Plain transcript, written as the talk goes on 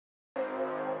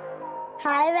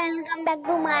Hi, welcome back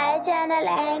to my channel,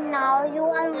 and now you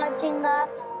are watching a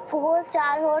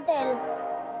 4-star hotel.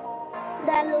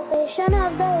 The location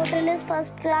of the hotel is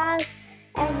first class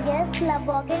and guests love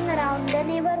walking around the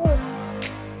neighborhood.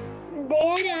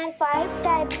 There are 5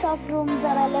 types of rooms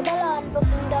available on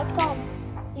booking.com.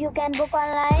 You can book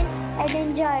online and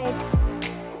enjoy it.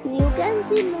 You can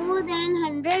see more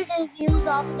than 100 reviews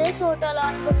of this hotel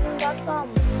on booking.com.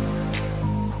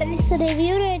 Its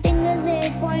review rating is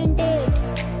 8.8.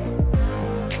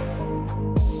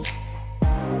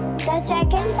 The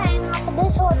check-in time of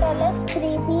this hotel is 3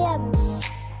 p.m.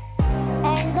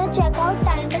 and the checkout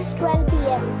time is 12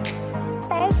 p.m.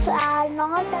 Pets are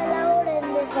not allowed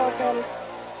in this hotel.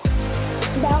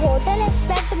 The hotel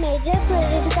accepts major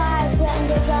credit cards and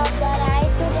reserves the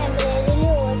right to temporarily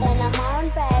hold an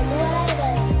amount prior to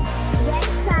arrival.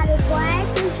 Guests are required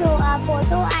to show a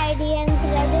photo ID and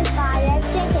credit card at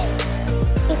check-in.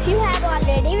 If you have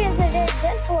already visited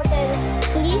this hotel,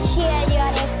 please share your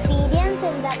experience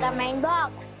in the comment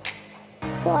box.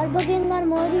 For booking or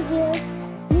more details,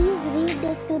 please read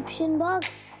description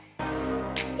box.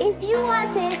 If you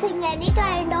are facing any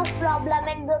kind of problem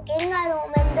in booking a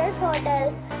room in this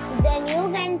hotel, then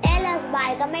you can tell us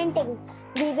by commenting.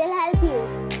 We will help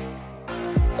you.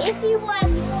 If you are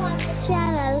new on this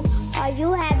channel or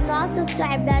you have not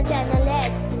subscribed our channel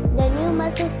yet, then you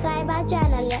must subscribe our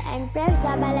channel and press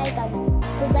the bell icon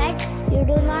so that you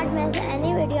do not miss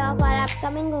any video of our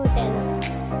upcoming hotel.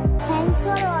 Thanks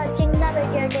for watching the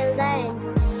video till the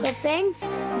end. So friends,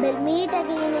 we'll meet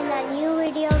again in a new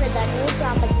video with a new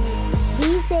property.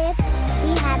 Be safe,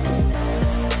 be happy.